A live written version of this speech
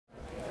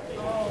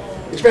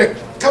It's been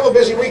a couple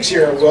busy weeks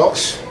here at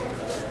Wilkes.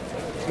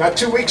 Not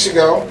 2 weeks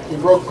ago, we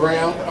broke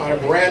ground on a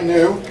brand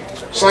new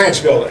science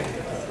building.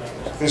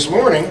 This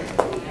morning,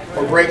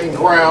 we're breaking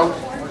ground,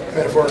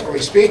 metaphorically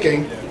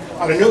speaking,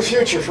 on a new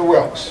future for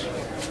Wilkes.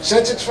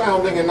 Since its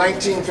founding in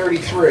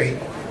 1933,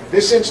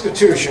 this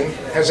institution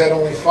has had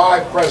only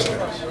 5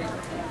 presidents.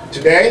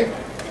 Today,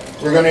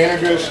 we're going to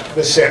introduce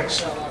the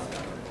 6th.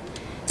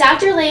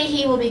 Dr.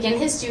 Leahy will begin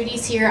his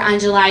duties here on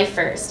July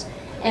 1st,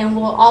 and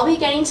we'll all be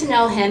getting to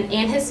know him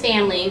and his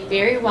family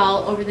very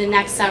well over the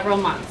next several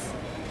months.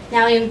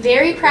 Now I am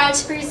very proud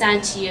to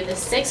present to you the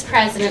 6th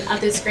president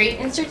of this great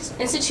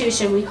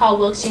institution we call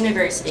Wilkes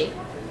University,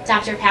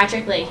 Dr.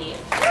 Patrick Leahy.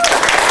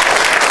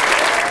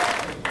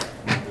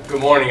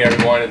 Good morning,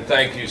 everyone, and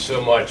thank you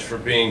so much for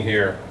being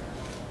here.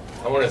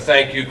 I want to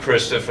thank you,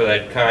 Krista, for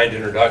that kind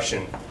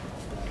introduction.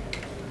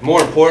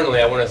 More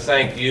importantly, I want to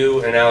thank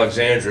you and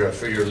Alexandra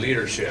for your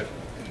leadership.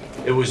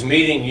 It was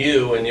meeting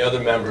you and the other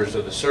members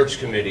of the search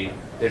committee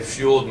that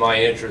fueled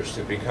my interest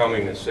in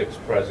becoming the 6th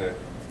president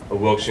of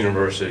Wilkes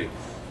University.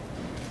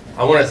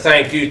 I want to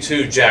thank you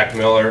too, Jack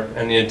Miller,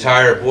 and the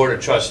entire Board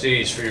of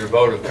Trustees for your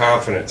vote of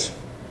confidence.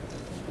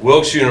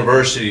 Wilkes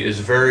University is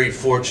very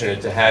fortunate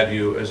to have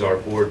you as our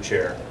board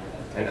chair,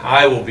 and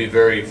I will be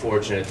very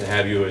fortunate to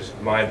have you as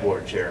my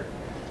board chair.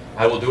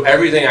 I will do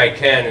everything I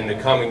can in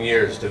the coming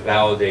years to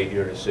validate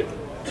your decision.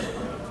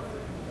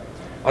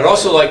 I'd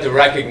also like to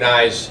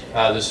recognize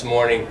this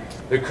morning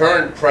the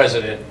current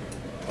president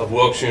of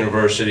Wilkes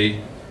University,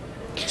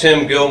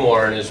 Tim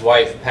Gilmore, and his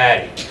wife,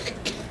 Patty.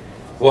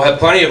 We'll have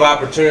plenty of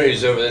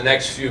opportunities over the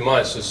next few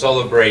months to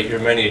celebrate your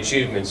many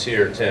achievements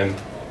here, Tim.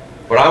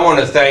 But I want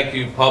to thank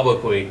you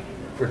publicly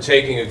for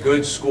taking a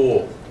good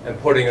school and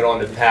putting it on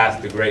the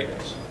path to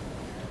greatness.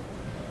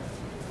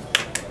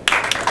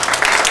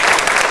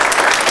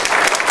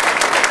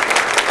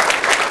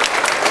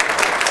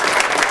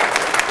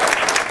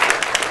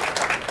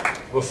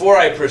 Before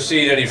I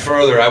proceed any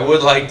further, I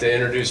would like to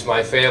introduce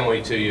my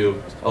family to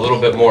you a little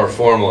bit more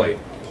formally.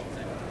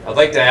 I'd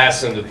like to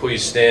ask them to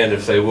please stand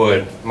if they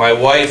would. My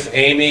wife,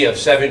 Amy, of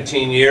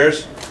 17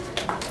 years.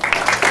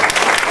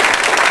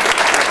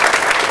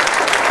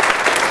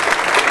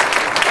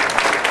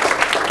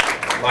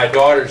 My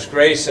daughters,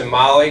 Grace and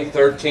Molly,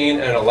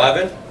 13 and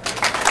 11.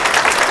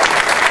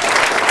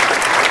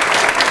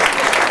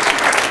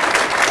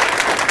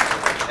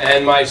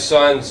 And my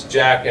sons,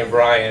 Jack and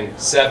Brian,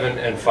 7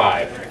 and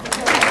 5.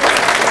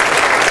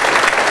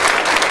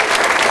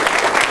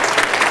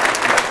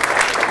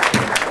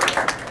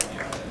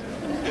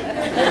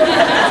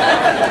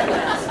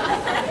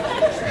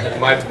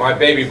 My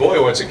baby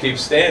boy wants to keep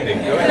standing.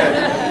 Go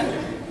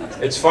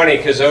ahead. It's funny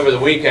because over the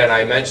weekend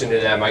I mentioned to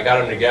them, I got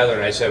them together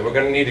and I said, we're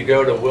going to need to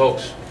go to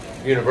Wilkes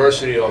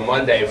University on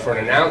Monday for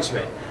an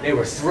announcement. They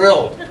were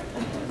thrilled.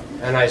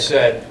 And I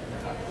said,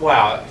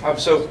 wow, I'm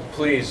so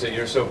pleased that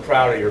you're so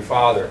proud of your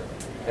father.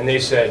 And they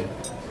said,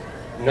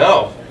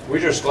 no, we're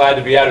just glad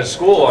to be out of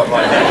school on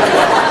Monday.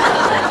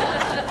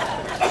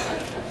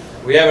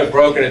 We haven't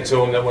broken it to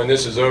them that when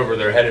this is over,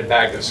 they're headed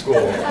back to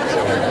school.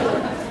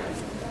 So,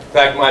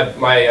 in fact,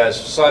 my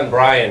son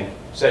Brian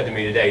said to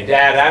me today,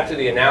 Dad, after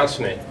the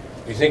announcement,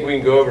 you think we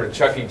can go over to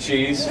Chuck E.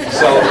 Cheese and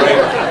celebrate?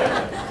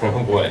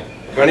 Oh boy.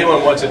 If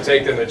anyone wants to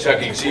take them to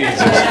Chuck E. Cheese,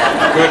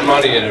 there's good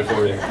money in it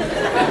for you.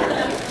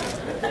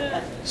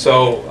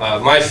 So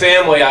my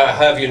family, I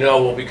have you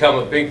know, will become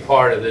a big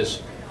part of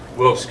this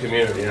Wilkes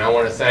community, and I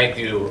want to thank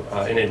you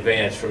in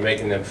advance for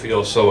making them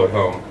feel so at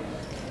home.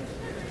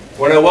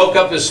 When I woke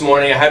up this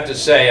morning, I have to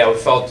say I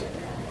felt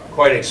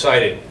quite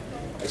excited.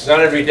 It's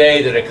not every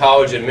day that a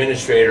college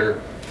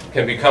administrator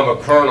can become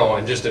a colonel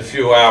in just a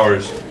few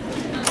hours.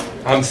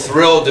 I'm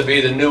thrilled to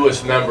be the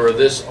newest member of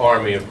this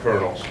army of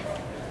colonels.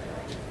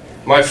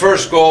 My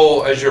first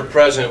goal as your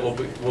president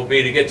will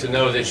be to get to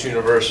know this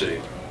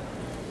university.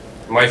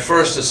 My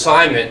first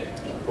assignment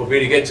will be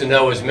to get to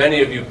know as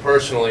many of you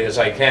personally as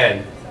I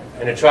can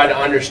and to try to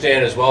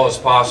understand as well as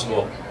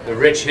possible the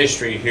rich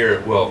history here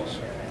at Wilkes.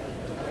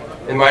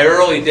 In my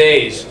early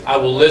days, I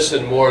will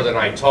listen more than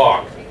I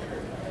talk.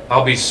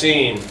 I'll be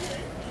seen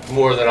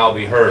more than I'll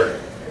be heard.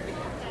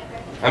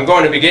 I'm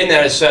going to begin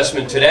that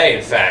assessment today,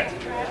 in fact.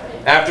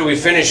 After we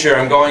finish here,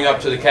 I'm going up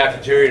to the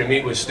cafeteria to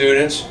meet with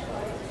students.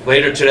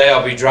 Later today,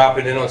 I'll be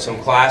dropping in on some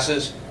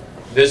classes,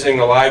 visiting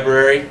the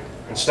library,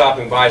 and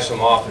stopping by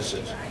some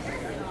offices.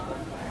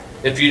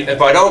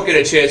 If I don't get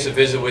a chance to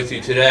visit with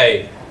you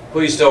today,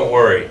 please don't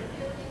worry.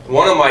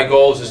 One of my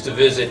goals is to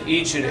visit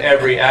each and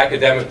every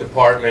academic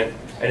department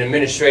and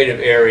administrative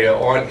area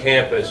on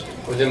campus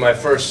within my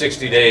first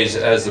 60 days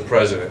as the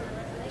president.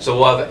 So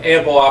we'll have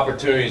ample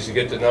opportunities to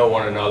get to know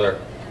one another.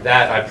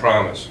 That I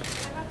promise.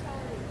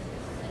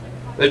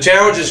 The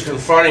challenges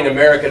confronting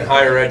American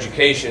higher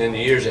education in the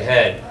years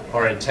ahead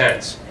are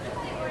intense.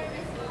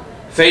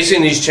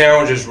 Facing these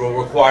challenges will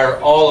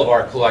require all of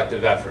our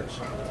collective efforts,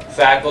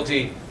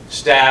 faculty,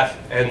 staff,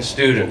 and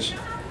students.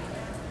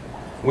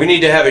 We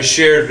need to have a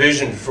shared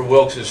vision for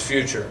Wilkes'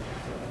 future,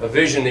 a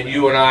vision that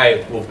you and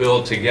I will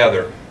build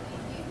together,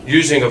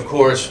 using, of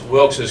course,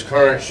 Wilkes'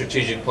 current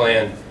strategic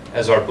plan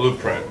as our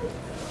blueprint.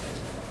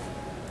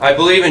 I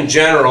believe in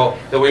general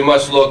that we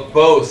must look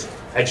both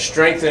at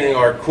strengthening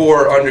our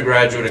core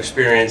undergraduate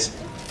experience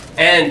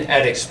and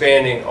at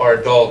expanding our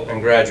adult and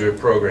graduate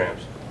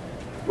programs.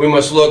 We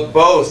must look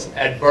both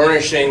at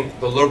burnishing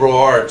the liberal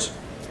arts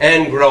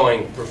and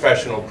growing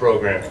professional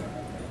programming.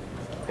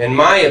 In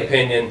my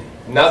opinion,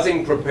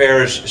 nothing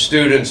prepares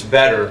students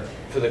better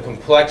for the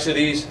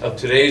complexities of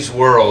today's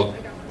world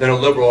than a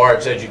liberal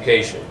arts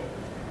education.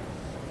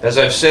 As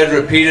I've said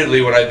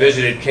repeatedly when I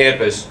visited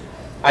campus,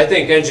 I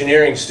think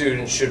engineering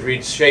students should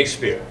read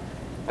Shakespeare.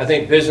 I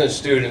think business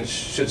students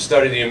should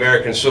study the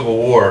American Civil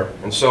War,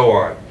 and so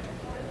on.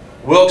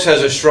 Wilkes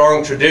has a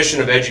strong tradition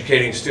of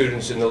educating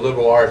students in the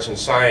liberal arts and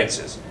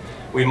sciences.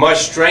 We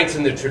must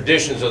strengthen the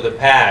traditions of the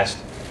past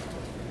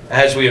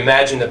as we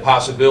imagine the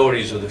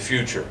possibilities of the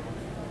future.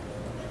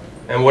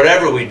 And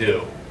whatever we do,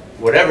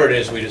 whatever it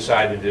is we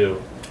decide to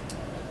do,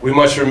 we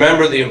must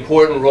remember the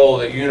important role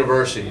that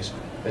universities,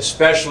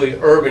 especially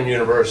urban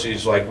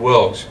universities like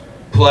Wilkes,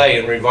 play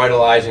in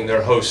revitalizing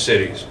their host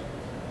cities.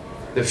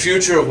 The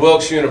future of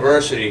Wilkes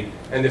University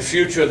and the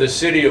future of the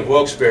city of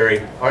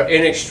Wilkes-Barre are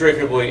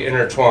inextricably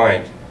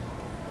intertwined.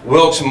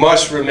 Wilkes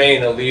must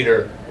remain a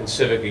leader in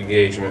civic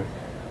engagement.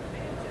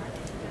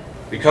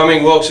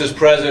 Becoming Wilkes'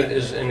 president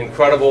is an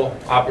incredible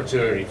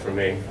opportunity for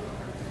me.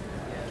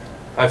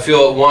 I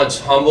feel at once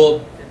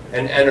humbled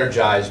and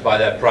energized by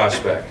that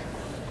prospect.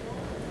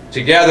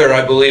 Together,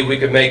 I believe we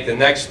can make the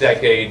next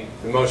decade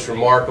the most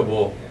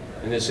remarkable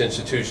in this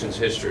institution's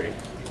history.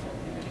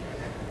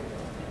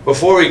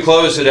 Before we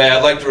close today,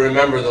 I'd like to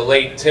remember the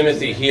late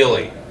Timothy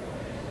Leahy.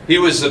 He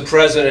was the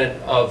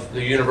president of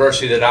the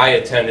university that I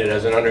attended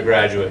as an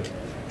undergraduate,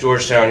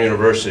 Georgetown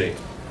University.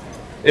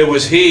 It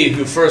was he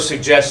who first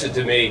suggested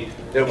to me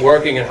that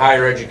working in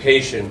higher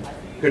education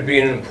could be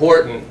an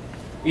important,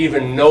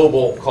 even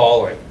noble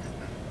calling.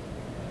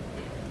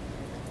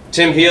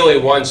 Tim Leahy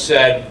once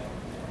said,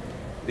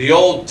 "The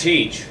old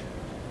teach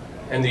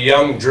and the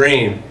young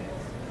dream.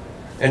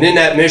 And in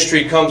that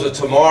mystery comes a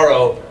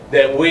tomorrow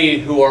that we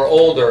who are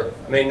older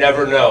may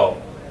never know,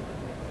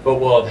 but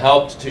will have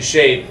helped to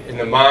shape in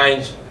the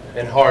minds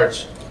and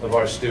hearts of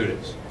our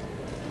students."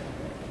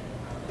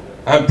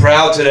 I'm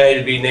proud today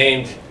to be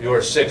named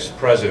your 6th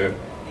president.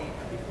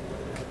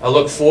 I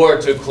look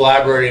forward to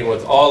collaborating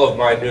with all of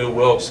my new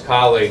Wilkes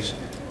colleagues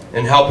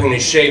in helping to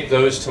shape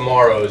those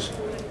tomorrows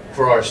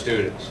for our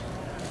students.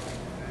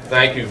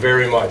 Thank you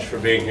very much for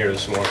being here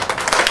this morning.